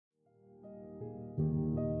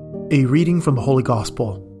A reading from the Holy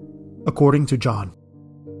Gospel, according to John.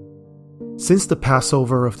 Since the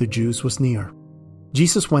Passover of the Jews was near,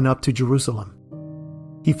 Jesus went up to Jerusalem.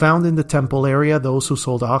 He found in the temple area those who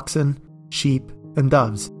sold oxen, sheep, and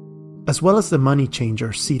doves, as well as the money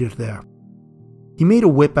changers seated there. He made a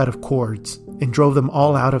whip out of cords and drove them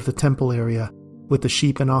all out of the temple area with the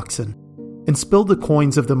sheep and oxen, and spilled the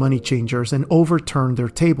coins of the money changers and overturned their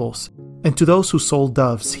tables. And to those who sold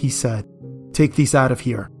doves, he said, "Take these out of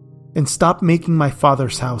here, and stop making my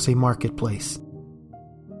Father's house a marketplace."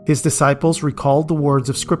 His disciples recalled the words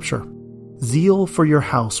of Scripture, "Zeal for your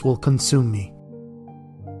house will consume me."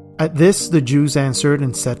 At this the Jews answered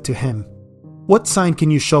and said to him, "What sign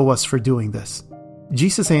can you show us for doing this?"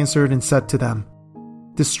 Jesus answered and said to them,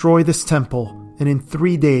 "Destroy this temple, and in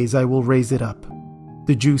 3 days I will raise it up."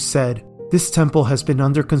 The Jews said, "This temple has been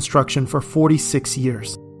under construction for 46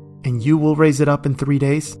 years, and you will raise it up in 3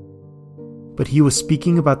 days?" But he was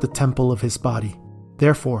speaking about the temple of his body.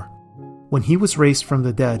 Therefore, when he was raised from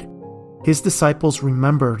the dead, his disciples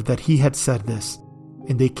remembered that he had said this,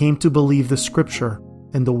 and they came to believe the Scripture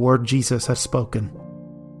and the word Jesus had spoken.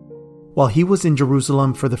 While he was in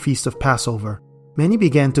Jerusalem for the feast of Passover, many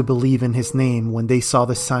began to believe in his name when they saw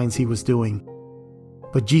the signs he was doing.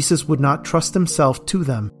 But Jesus would not trust himself to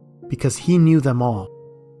them because he knew them all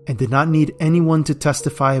and did not need anyone to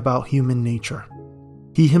testify about human nature.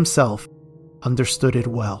 He himself understood it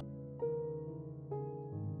well.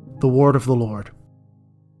 The word of the Lord.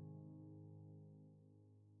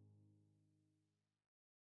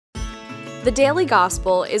 The Daily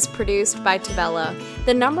Gospel is produced by Tabella,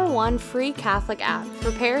 the #1 free Catholic app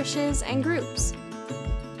for parishes and groups.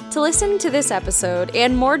 To listen to this episode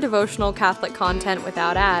and more devotional Catholic content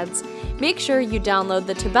without ads, make sure you download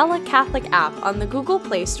the Tabella Catholic app on the Google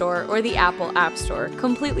Play Store or the Apple App Store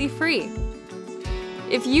completely free.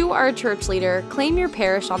 If you are a church leader, claim your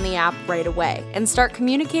parish on the app right away and start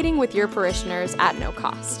communicating with your parishioners at no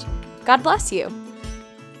cost. God bless you.